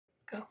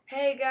Go.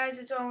 Hey guys,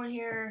 it's Owen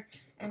here,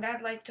 and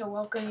I'd like to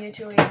welcome you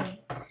to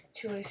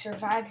a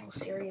survival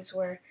series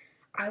where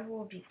I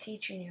will be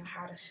teaching you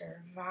how to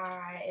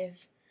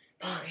survive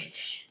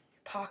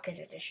Pocket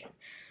Edition.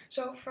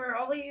 So for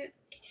all of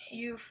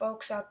you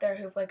folks out there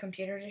who play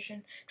Computer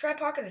Edition, try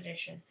Pocket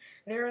Edition.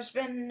 There's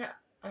been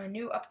a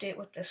new update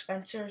with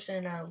dispensers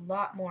and a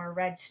lot more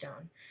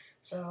redstone.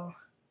 So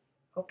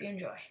hope you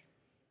enjoy.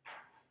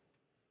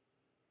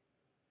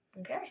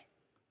 Okay.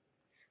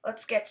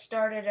 Let's get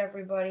started,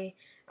 everybody.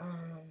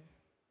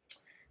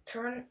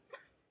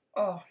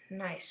 Oh,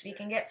 nice. We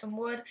can get some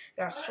wood.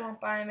 Got a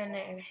swamp biome and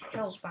a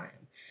hills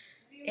biome.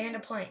 And a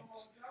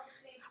plains.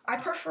 I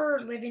prefer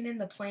living in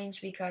the plains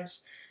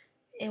because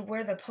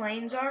where the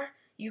plains are,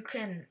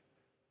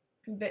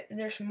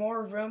 there's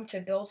more room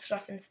to build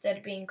stuff instead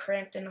of being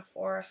cramped in a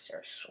forest or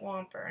a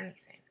swamp or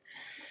anything.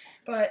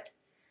 But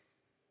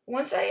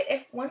once I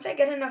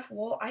get enough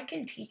wool, I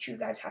can teach you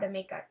guys how to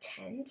make a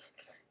tent.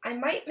 I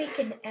might make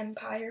an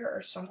empire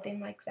or something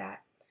like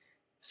that.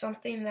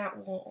 Something that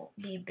won't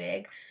be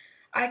big.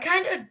 I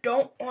kind of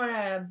don't want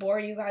to bore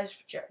you guys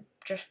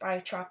just by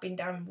chopping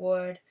down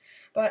wood,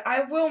 but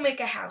I will make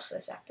a house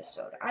this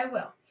episode. I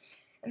will.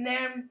 And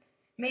then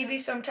maybe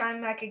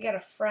sometime I could get a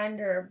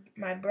friend or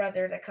my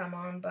brother to come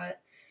on,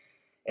 but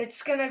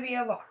it's going to be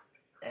a lot.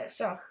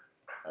 So,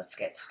 let's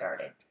get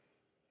started.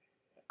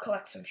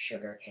 Collect some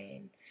sugar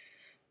cane.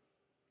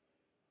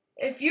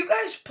 If you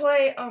guys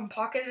play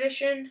Pocket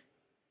Edition,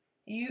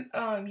 you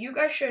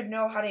guys should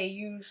know how to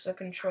use the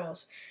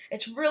controls.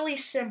 It's really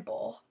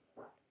simple,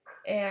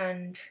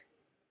 and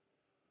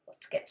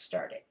let's get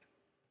started.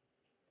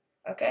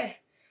 Okay,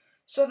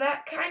 so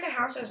that kind of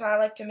houses I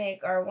like to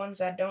make are ones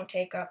that don't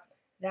take up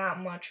that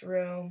much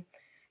room.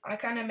 I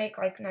kind of make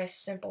like nice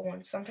simple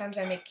ones. Sometimes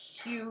I make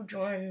huge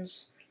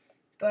ones,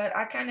 but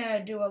I kind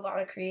of do a lot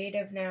of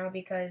creative now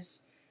because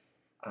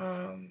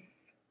I've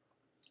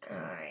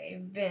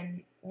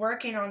been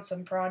working on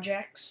some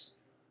projects.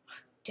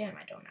 Damn,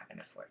 I don't have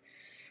enough work.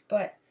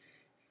 But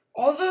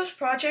all those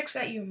projects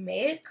that you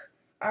make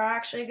are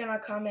actually going to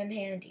come in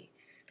handy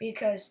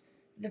because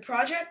the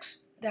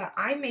projects that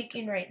I'm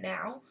making right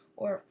now,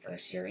 or for the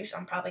series,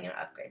 I'm probably going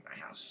to upgrade my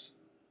house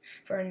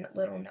for a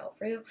little note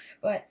for you.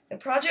 But the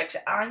projects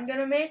I'm going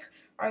to make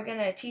are going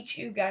to teach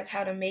you guys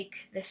how to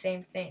make the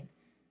same thing.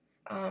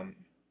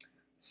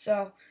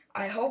 So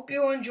I hope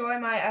you enjoy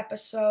my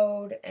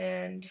episode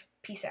and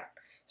peace out.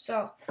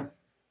 So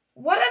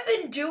what I've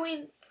been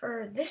doing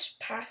for this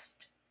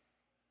past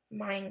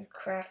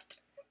Minecraft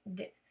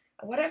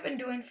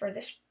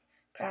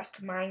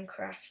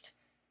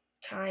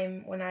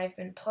time when I've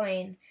been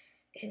playing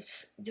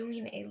is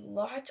doing a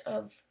lot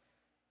of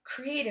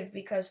creative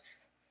because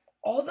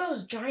all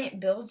those giant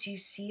builds you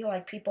see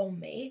like people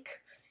make,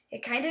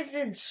 it kind of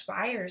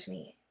inspires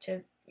me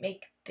to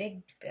make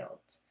big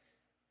builds.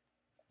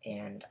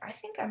 And I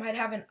think I might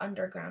have an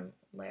underground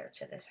layer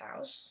to this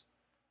house.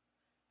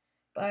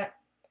 But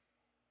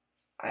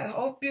I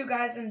hope you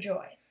guys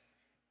enjoy.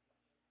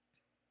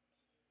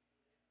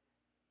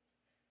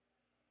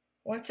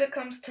 Once it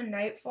comes to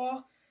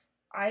nightfall,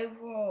 I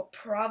will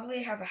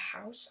probably have a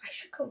house. I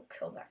should go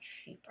kill that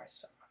sheep I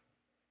saw.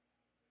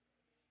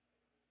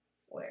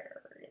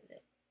 Where is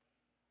it?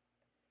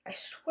 I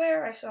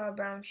swear I saw a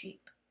brown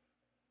sheep.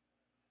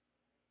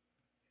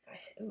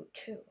 Ooh,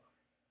 2.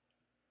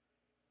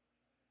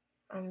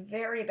 I'm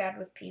very bad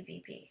with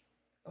PvP.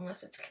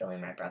 Unless it's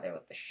killing my brother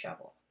with the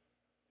shovel,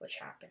 which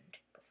happened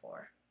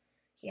before.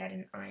 He had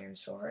an iron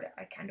sword.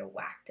 I kind of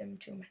whacked him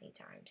too many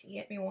times. He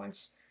hit me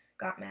once,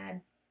 got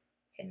mad,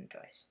 hit him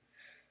twice.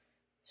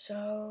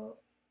 So,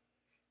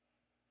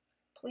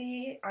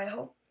 please, I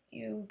hope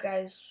you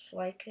guys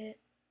like it,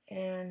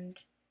 and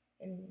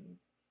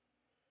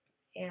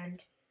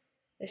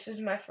this is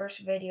my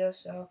first video,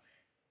 so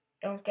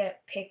don't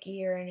get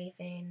picky or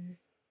anything.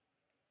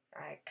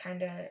 I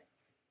kind of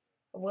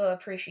will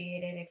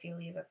appreciate it if you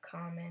leave a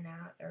comment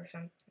out or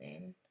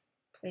something.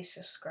 Please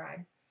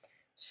subscribe.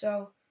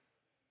 So,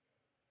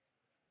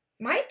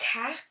 my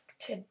task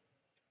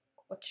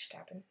what just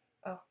happened?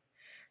 Oh.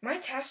 My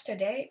task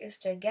today is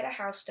to get a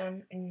house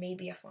done and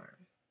maybe a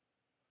farm.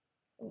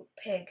 Ooh,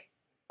 pig.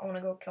 I want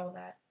to go kill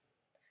that.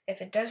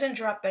 If it doesn't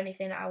drop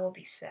anything, I will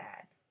be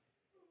sad.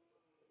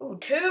 Ooh,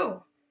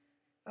 2!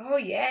 Oh,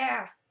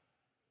 yeah!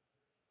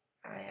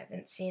 I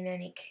haven't seen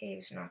any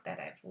caves, not that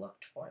I've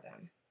looked for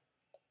them.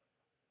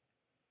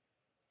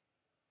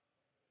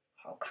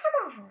 Oh,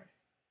 come on!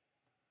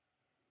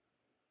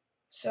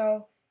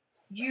 So,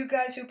 you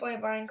guys who play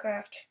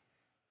Minecraft,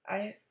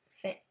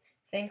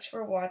 thanks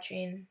for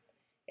watching.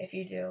 If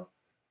you do,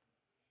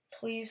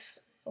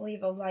 please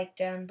leave a like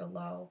down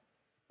below.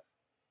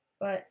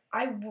 But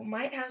I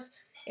might have,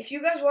 if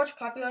you guys watch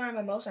Popular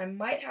MMOs, I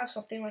might have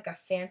something like a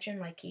fansion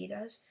like he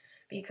does,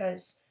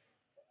 because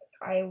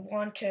I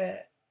want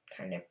to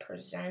kind of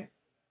present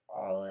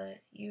all of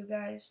you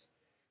guys.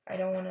 I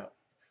don't want to,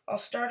 I'll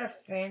start a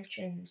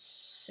fansion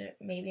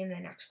maybe in the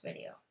next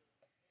video.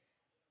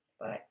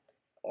 But,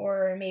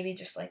 or maybe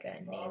just like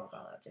a name call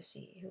out to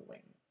see who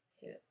wins.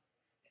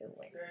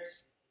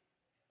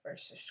 for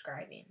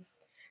subscribing.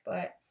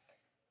 But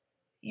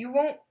you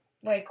won't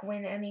like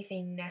win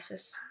anything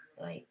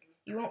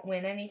you won't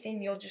win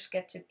anything. You'll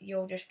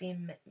just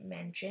be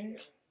mentioned.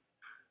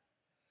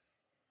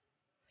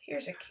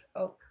 Here's a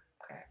oh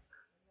crap.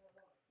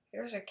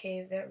 Here's a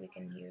cave that we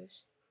can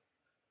use.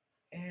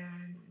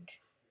 And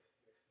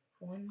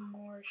one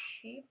more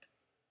sheep.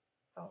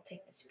 I'll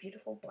take this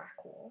beautiful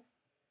black wool.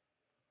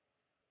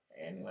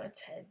 And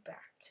let's head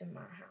back to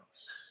my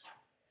house.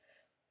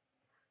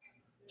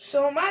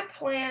 So my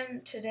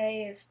plan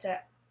today is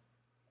to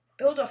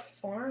build a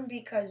farm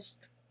because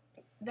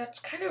that's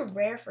kind of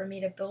rare for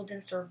me to build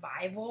in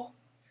survival.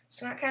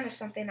 It's not kind of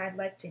something I'd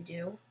like to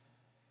do,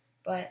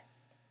 but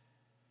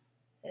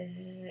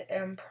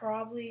I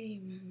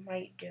probably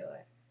might do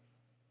it.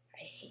 I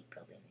hate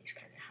building these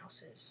kind of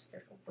houses.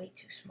 They're way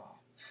too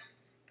small.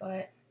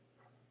 But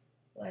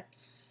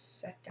let's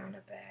set down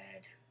a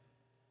bed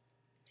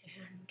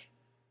and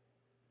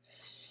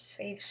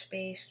save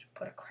space,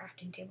 put a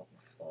crafting table on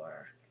the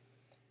floor.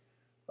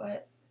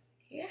 But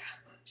yeah,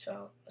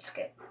 so let's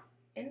get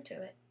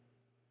into it.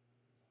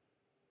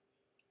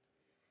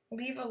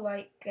 Leave a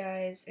like,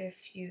 guys,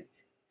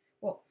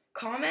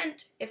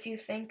 comment if you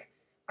think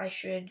I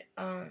should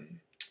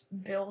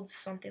build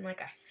something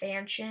like a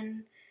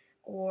fansion,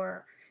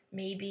 or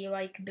maybe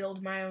like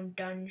build my own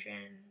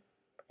dungeon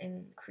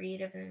in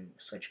creative and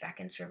switch back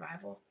in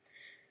survival.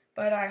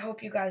 But I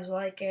hope you guys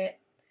like it,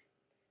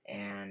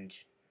 and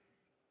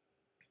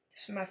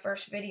this is my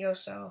first video,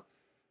 so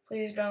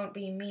please don't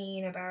be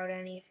mean about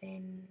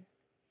anything.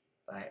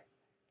 But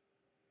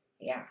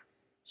yeah,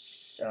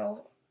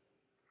 so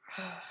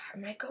I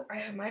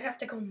might have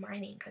to go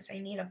mining because I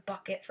need a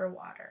bucket for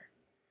water.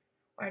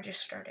 Or I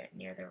just started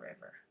near the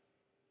river.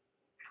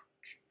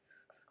 Ouch.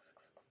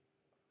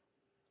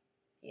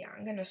 Yeah,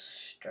 I'm gonna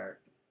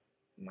start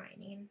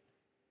mining.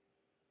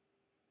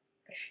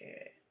 I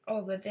should.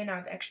 Oh, good thing I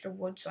have extra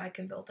wood so I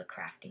can build a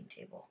crafting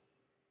table.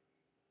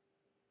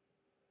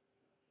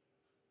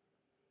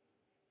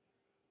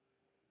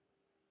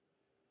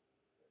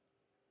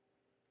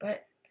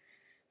 But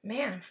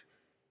man,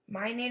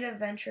 mining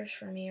adventures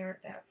for me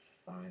aren't that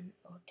fun.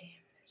 Oh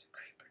damn, there's a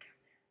creeper down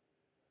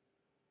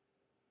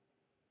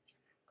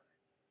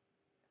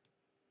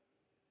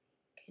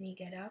there. Can he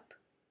get up?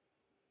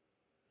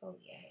 Oh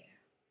yeah.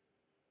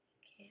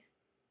 He can't.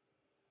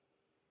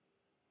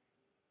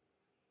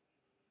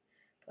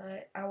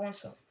 But I want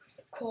some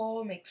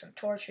coal, make some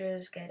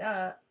torches, get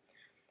up,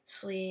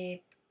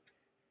 sleep.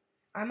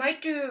 I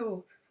might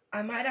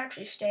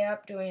actually stay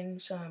up doing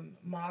some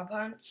mob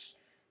hunts,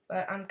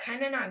 but I'm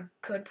kind of not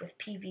good with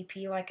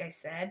PvP like I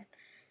said.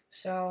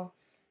 So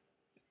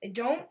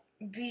don't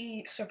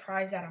be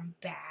surprised that I'm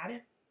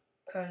bad,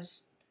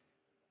 because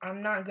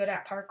I'm not good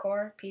at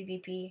parkour,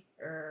 PvP,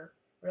 or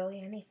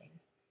really anything.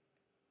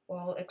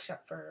 Well,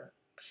 except for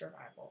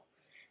survival.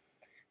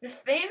 The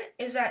thing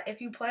is that if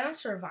you play on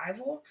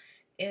survival,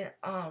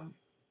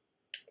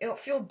 it'll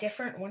feel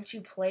different once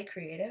you play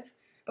creative,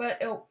 but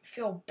it'll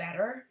feel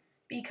better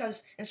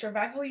because in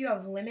survival you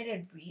have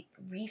limited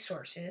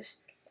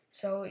resources,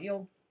 so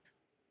your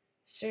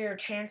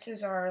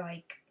chances are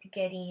like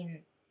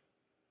getting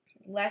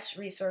less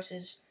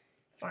resources,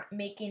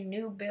 making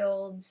new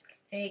builds,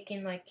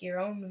 making like your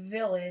own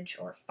village,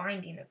 or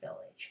finding a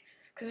village.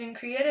 Because in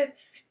creative,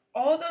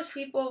 all those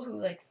people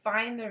who like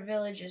find their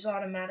villages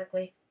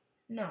automatically,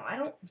 no, I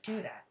don't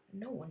do that.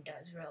 No one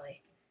does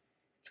really.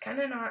 It's kind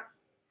of not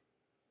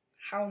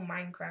how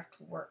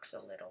Minecraft works a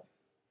little.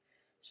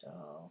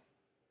 So,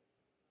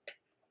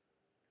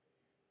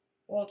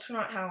 well, it's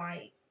not how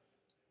I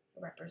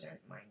represent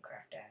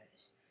Minecraft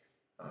as.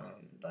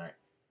 But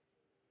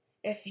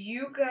if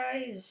you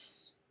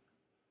guys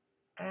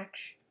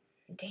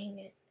dang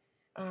it.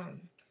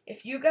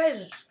 If you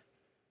guys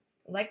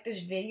like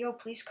this video,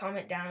 please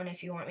comment down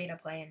if you want me to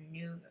play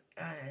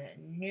a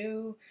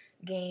new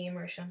game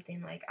or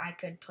something. Like I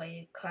could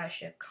play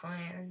Clash of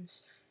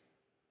Clans.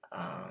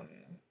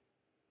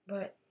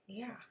 But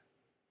yeah,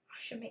 I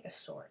should make a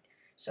sword.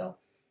 So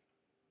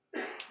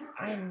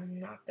I'm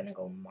not gonna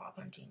go mob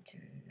hunting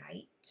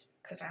tonight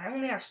because I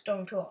only have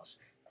stone tools.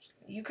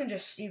 You can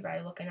just see by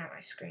looking at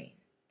my screen.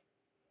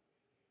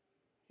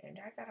 And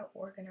I gotta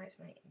organize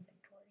my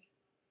inventory.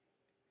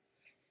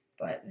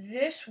 But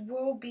this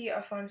will be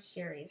a fun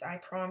series. I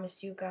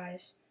promise you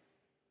guys.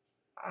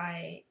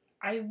 I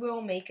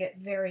will make it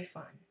very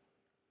fun.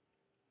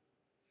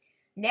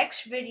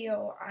 Next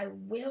video, I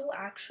will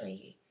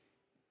actually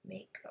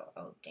make.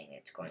 Oh dang,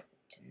 it's going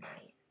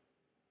tonight.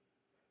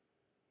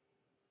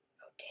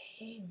 Oh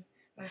dang,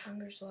 my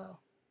hunger's low.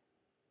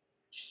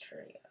 Just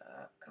hurry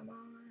up, come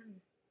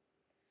on.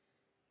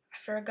 I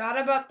forgot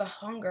about the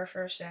hunger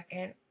for a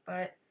second,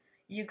 but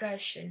you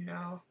guys should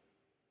know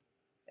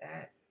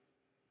that.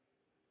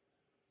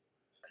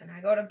 Can I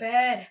go to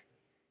bed?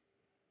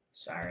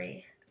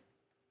 Sorry,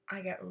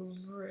 I get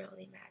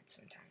really mad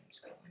sometimes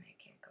when I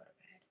can't go to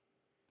bed.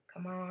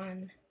 Come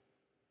on.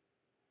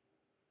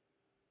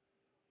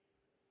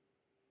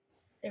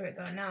 There we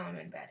go, now I'm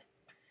in bed.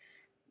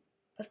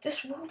 But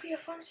this will be a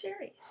fun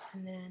series.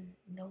 And then,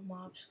 no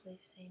mobs,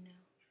 please say no.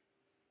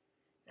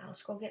 Now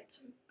let's go get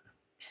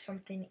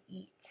something to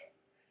eat.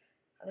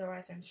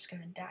 Otherwise, I'm just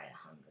gonna die of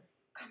hunger.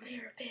 Come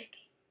here, pig.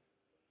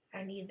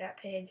 I need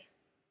that pig.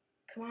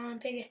 Come on,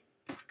 pig.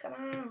 Come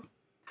on.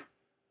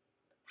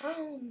 Come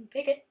on,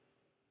 pig.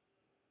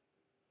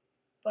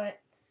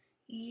 But,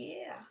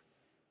 yeah.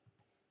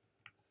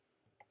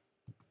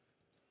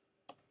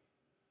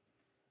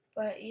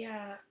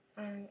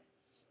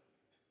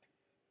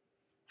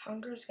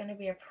 Hunger is gonna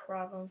be a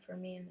problem for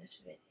me in these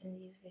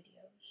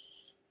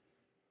videos.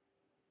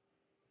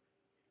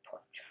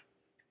 Pork chop.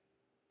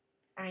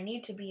 I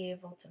need to be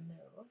able to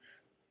move.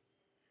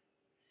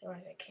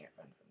 Otherwise, I can't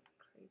run from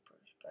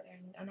creepers. But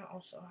I'm gonna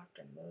also have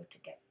to move to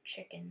get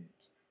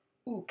chickens.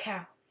 Ooh,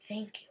 cow.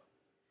 Thank you.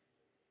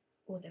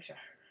 Ooh, there's a.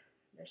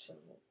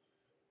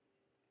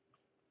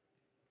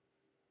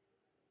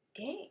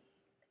 Dang.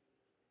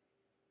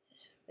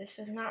 This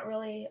is not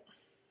really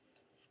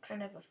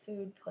kind of a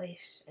food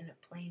place in a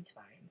plains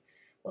biome.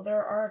 Well,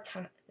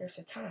 there's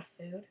a ton of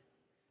food.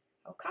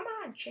 Oh, come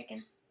on,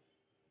 chicken.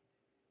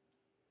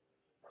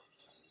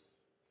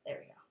 There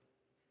we go.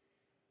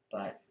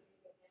 But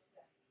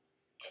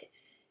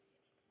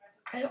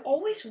I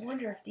always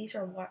wonder if these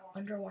are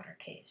underwater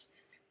caves.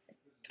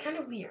 It's kind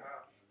of weird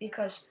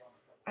because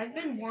I've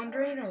been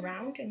wandering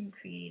around in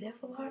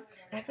creative a lot,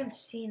 and I've been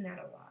seeing that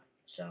a lot.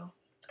 So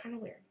it's kind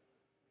of weird.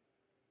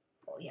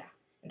 Well, yeah,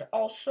 and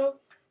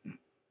also,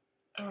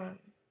 the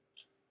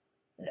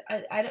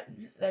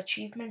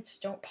achievements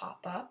don't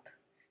pop up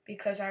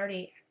because I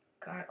already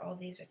got all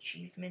these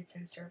achievements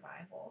in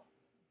survival.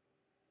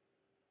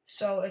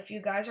 So if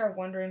you guys are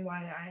wondering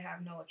why I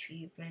have no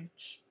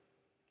achievements,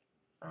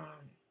 it's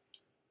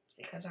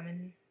because I'm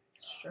in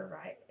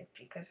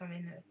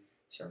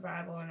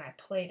survival and I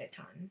played a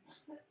ton.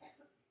 I'm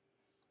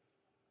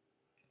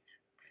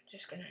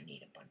just gonna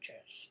need a bunch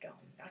of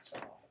stone, that's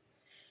all.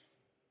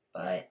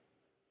 But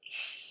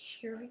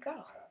here we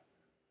go.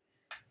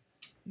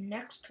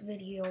 Next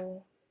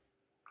video,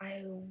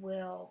 I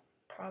will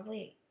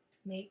probably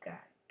make a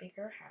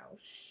bigger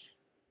house.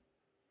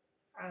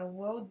 I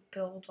will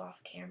build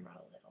off camera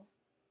a little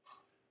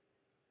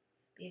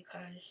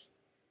because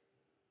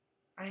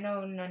I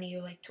know none of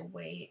you like to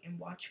wait and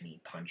watch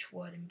me punch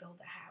wood and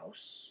build a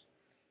house.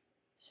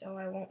 So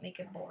I won't make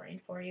it boring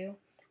for you.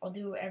 I'll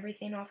do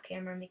everything off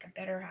camera, make a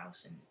better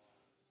house and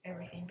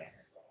everything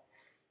better.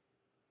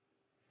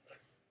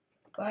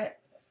 But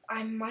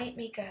I might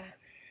make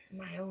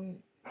my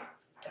own.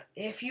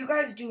 If you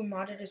guys do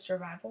modded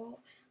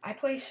survival, I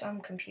play some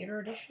computer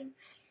edition,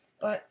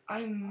 but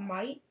I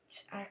might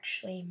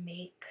actually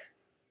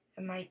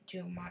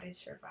do modded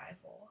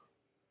survival.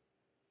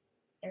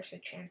 There's a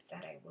chance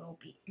that I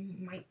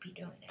might be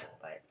doing it,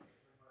 but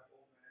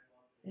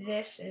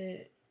this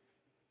is.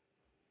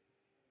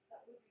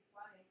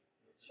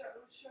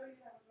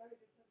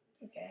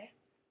 Okay.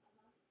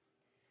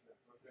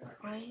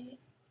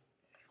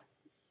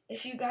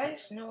 If you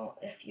guys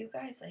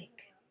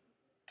like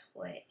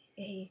play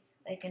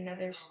like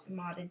another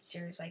modded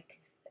series like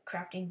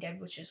Crafting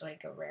Dead, which is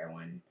like a rare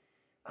one,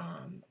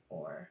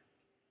 or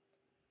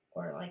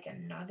like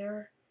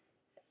another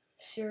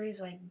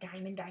series like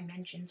Diamond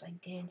Dimensions,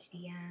 like Dance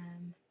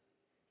DM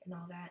and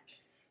all that,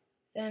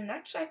 then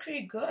that's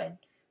actually good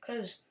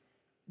because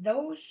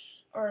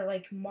those are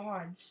like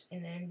mods,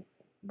 and then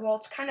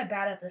it's kind of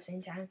bad at the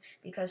same time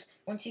because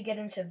once you get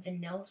into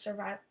vanilla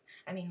survival,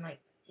 I mean like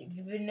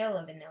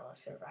vanilla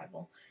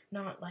survival,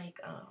 not like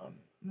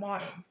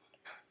modded,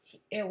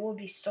 it will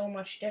be so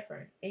much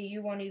different.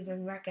 You won't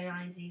even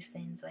recognize these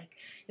things. Like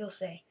you'll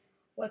say,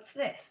 "What's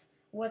this?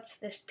 What's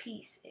this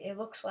piece? It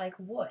looks like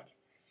wood,"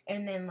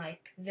 and then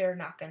like they're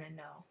not gonna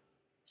know.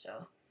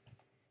 So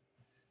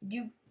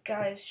you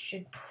guys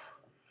should.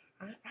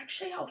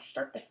 Actually, I'll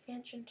start the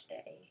fansion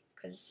today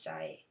because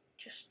I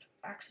just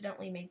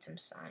accidentally made some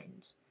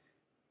signs.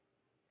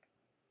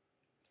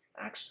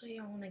 Actually,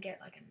 I want to get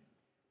like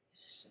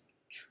is this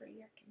a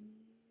tree I can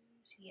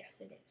use? Yes,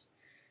 it is.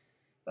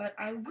 But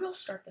I will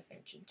start the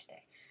fansion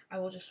today. I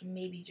will just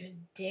maybe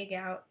dig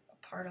out a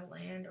part of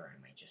land, or I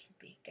might just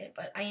bake it.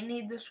 But I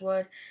need this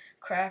wood,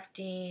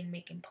 crafting,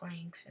 making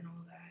planks, and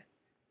all that.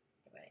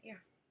 But yeah.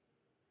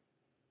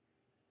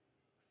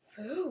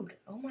 Food.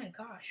 Oh my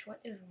gosh, what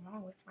is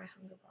wrong with my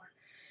hunger bar?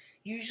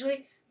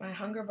 Usually my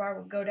hunger bar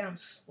would go down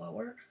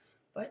slower,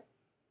 but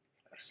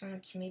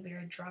since maybe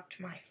I dropped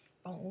my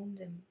phone,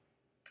 then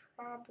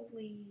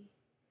probably.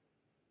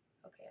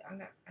 Okay,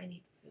 I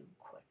need food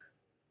quick.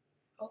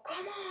 Oh,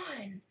 come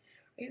on!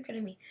 Are you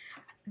kidding me?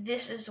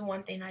 This is the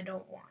one thing I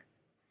don't want.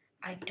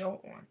 I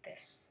don't want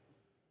this.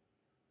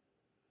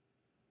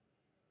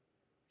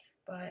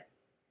 But,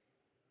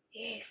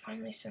 yay,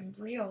 finally some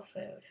real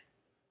food.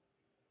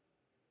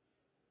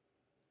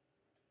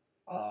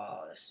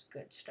 Oh, this is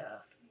good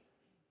stuff.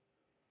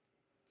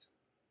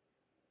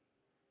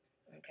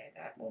 Okay,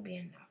 that will be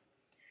enough.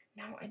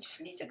 Now, I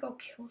just need to go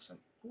kill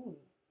some. Ooh.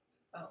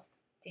 Oh,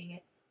 dang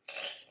it.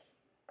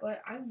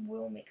 But I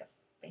will make a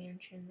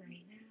fansion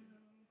right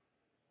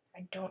now.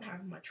 I don't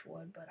have much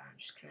wood, but I'm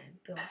just gonna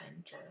build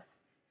into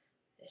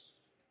this.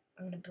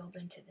 I'm gonna build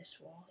into this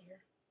wall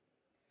here.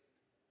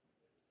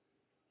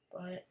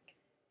 But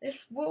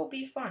this will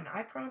be fun,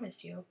 I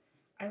promise you.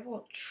 I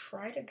will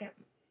try to get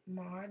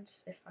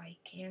mods if I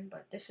can,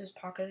 but this is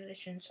Pocket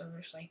Edition, so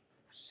there's like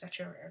such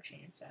a rare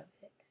chance of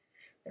it.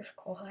 There's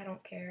coal, I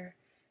don't care.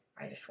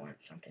 I just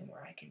want something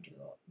where I can do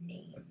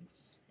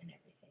names and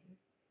everything.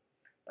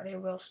 But I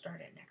will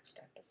start it next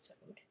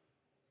episode.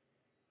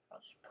 I'll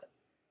just put.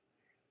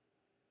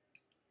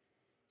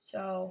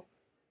 So,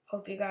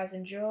 hope you guys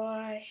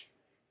enjoy.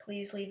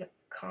 Please leave a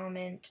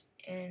comment,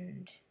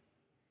 and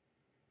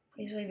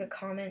please leave a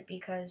comment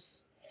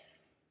because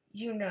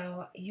you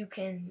know you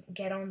can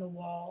get on the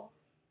wall.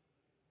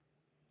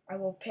 I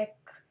will pick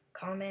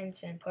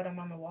comments and put them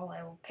on the wall.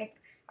 I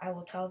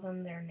will tell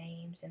them their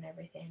names and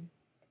everything.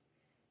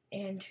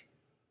 And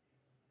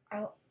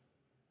I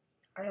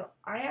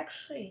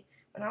actually,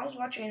 when I was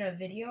watching a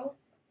video,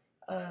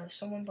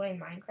 someone playing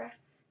Minecraft,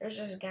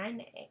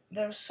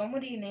 there was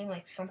somebody named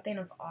like something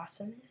of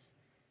awesomeness.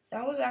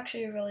 That was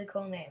actually a really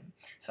cool name.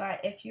 So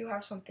if you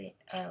have something,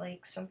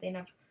 like something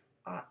of,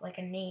 like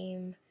a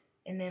name,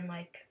 and then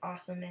like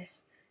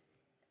awesomeness,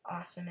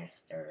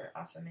 or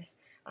awesomeness,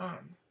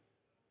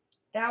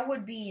 that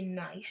would be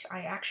nice.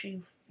 I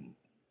actually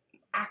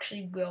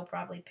will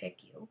probably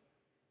pick you.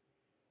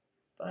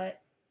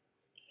 But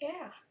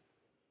yeah,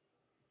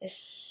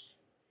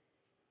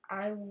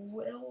 I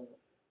will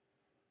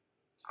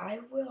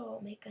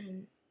make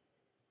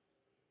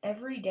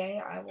every day.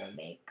 I will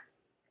make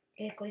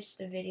at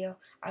least a video.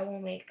 I will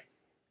make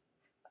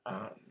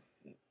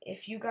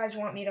if you guys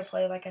want me to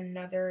play like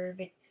another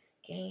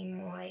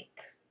game,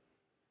 like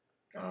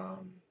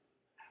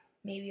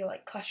maybe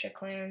like Clash of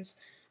Clans,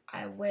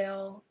 I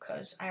will,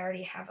 because I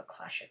already have a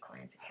Clash of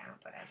Clans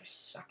account, but I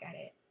just suck at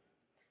it.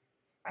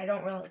 I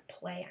don't really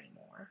play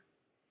anymore.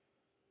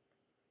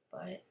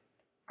 But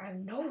I have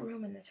no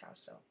room in this house,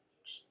 so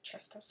just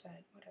chest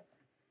outside, whatever.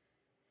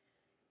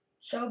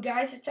 So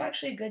guys, it's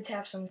actually good to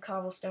have some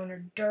cobblestone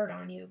or dirt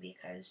on you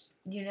because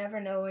you never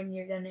know when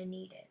you're gonna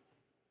need it.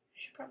 I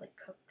should probably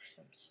cook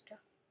some stuff.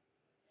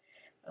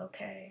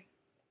 Okay.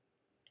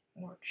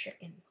 More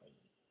chicken, please.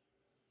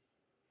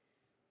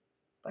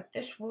 But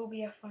this will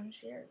be a fun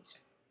series.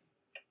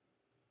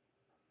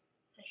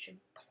 I should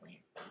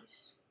plant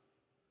these.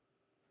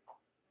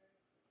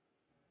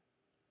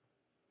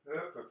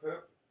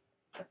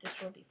 But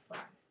this will be fun.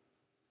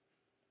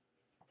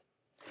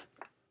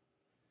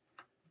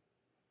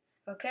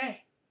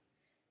 Okay.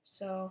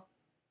 So,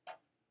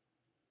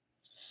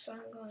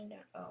 sun going down.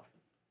 Oh.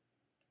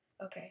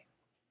 Okay.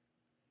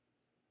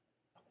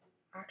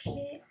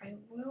 Actually, I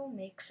will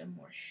make some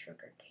more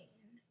sugar cane.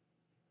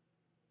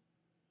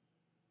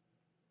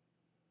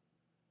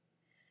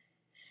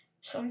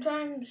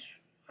 Sometimes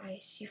I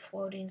see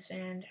floating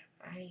sand.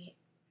 I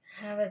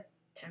have a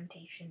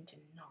temptation to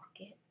knock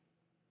it.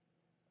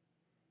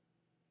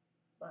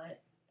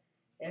 But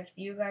if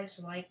you guys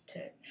like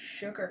to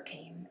sugar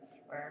cane,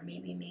 or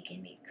maybe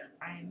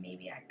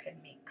maybe I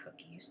could make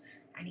cookies.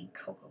 I need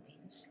cocoa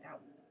beans.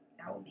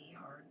 That would be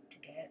hard to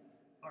get,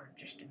 or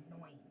just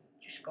annoying.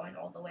 Just going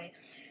all the way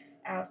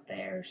out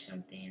there or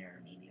something,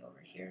 or maybe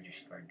over here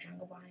just for a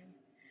jungle biome.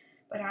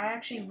 But I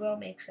actually will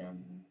make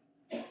some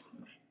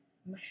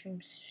mushroom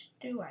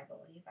stew, I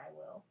believe I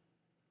will.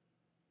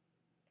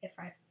 If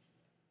I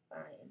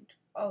find...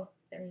 Oh,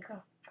 there you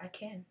go. I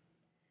can.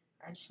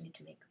 I just need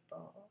to make a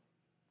bowl.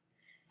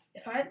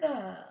 If I had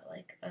the,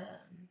 like,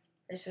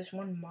 there's this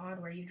one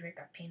mod where you drink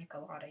a pina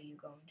colada, you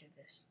go into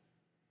this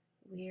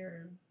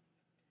weird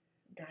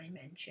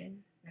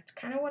dimension. That's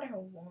kind of what I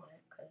want,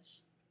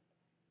 because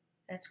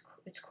it's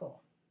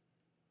cool.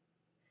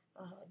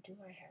 Do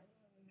I have...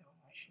 No,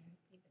 I shouldn't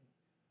even...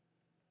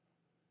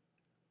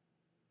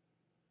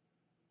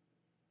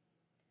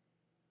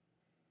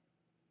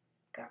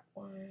 Got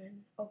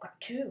one. Oh, got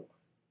two.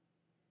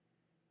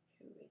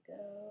 Here we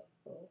go.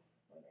 Oh,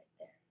 one right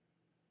there.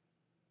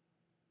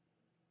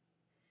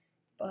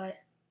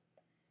 But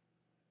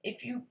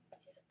if you...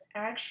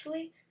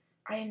 Actually,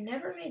 I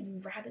never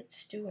made rabbit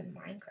stew in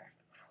Minecraft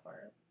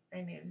before.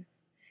 I mean,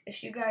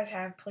 if you guys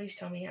have, please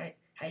tell me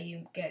how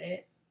you get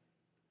it.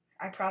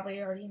 I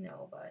probably already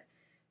know, but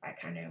I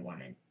kind of want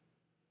to...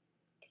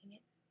 Dang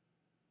it.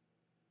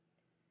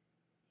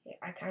 Yeah,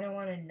 I kind of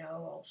want to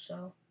know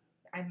also.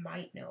 I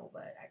might know,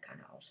 but I kind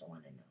of also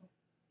want to know.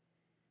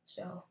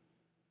 So,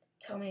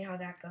 tell me how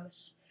that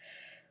goes.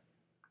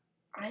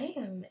 I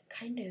am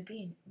kind of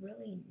being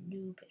really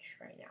noobish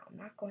right now. I'm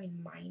not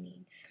going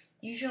mining.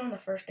 Usually on the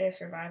first day of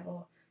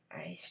survival,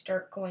 I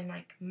start going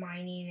like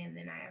mining, and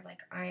then I have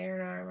like iron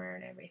armor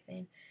and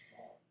everything.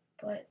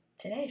 But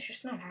today it's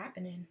just not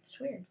happening. It's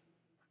weird.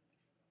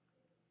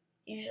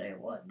 Usually it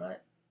would,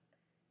 but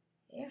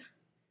yeah.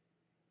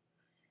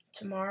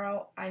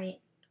 Tomorrow, I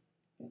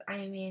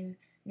mean,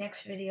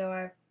 next video,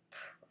 I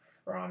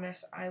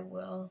promise I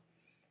will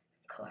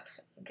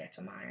get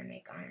some iron,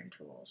 make iron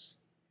tools.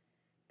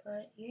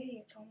 But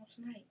yay, it's almost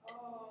night.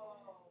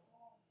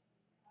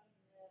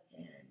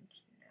 And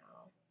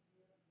now,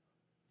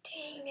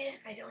 Dang it,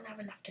 I don't have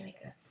enough to make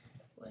a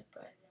wood,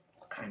 but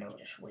I'll kind of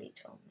just wait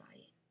till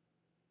night.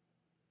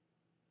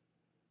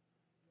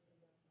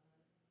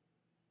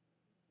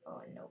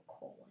 Oh, and no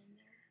coal in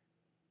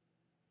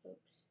there.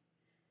 Oops.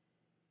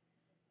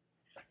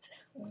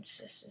 Once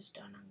this is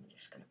done, I'm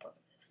just gonna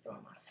throw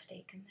my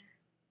steak in there.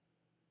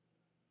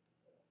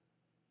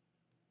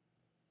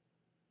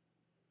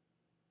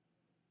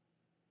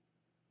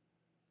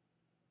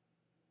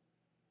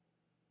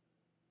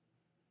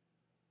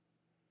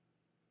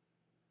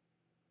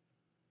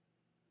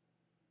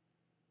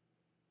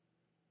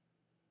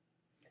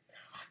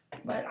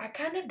 But I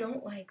kind of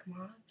don't like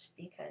mobs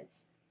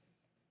because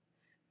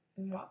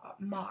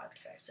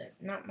mobs. I said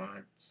not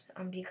mods.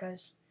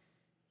 Because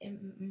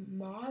in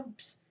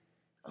mobs,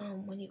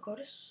 when you go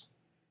to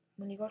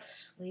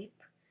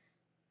sleep,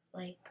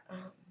 like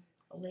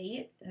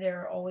late,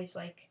 they're always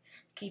like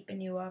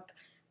keeping you up.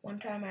 One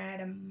time I had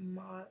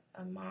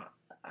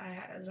I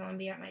had a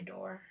zombie at my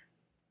door,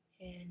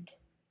 and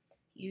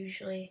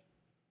usually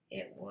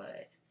it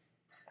would.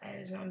 I had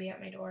a zombie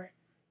at my door,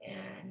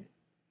 and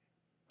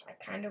I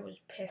kind of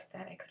was pissed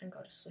that I couldn't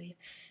go to sleep.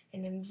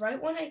 And then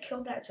right when I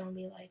killed that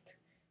zombie, like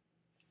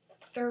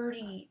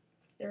 30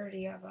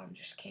 of them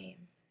just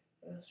came.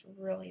 It was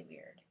really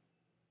weird.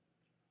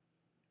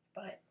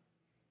 But,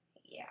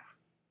 yeah.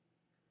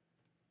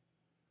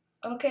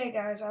 Okay,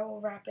 guys, I will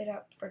wrap it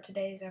up for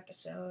today's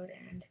episode,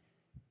 and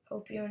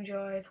hope you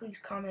enjoy. Please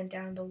comment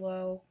down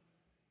below,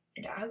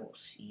 and I will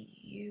see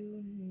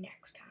you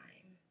next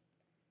time.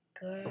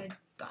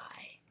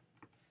 Goodbye.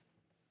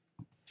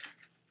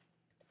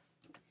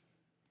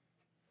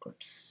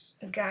 Oops.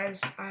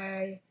 Guys,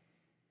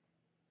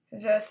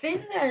 the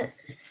thing that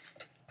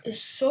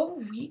is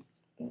so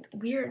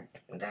weird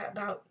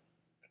about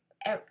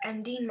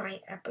ending my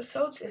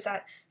episodes is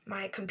that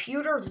my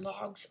computer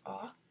logs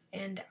off,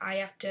 and I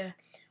have to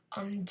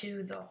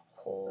undo the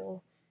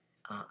whole.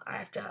 I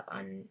have to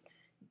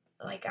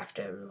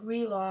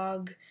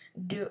relog,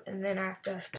 and then I have to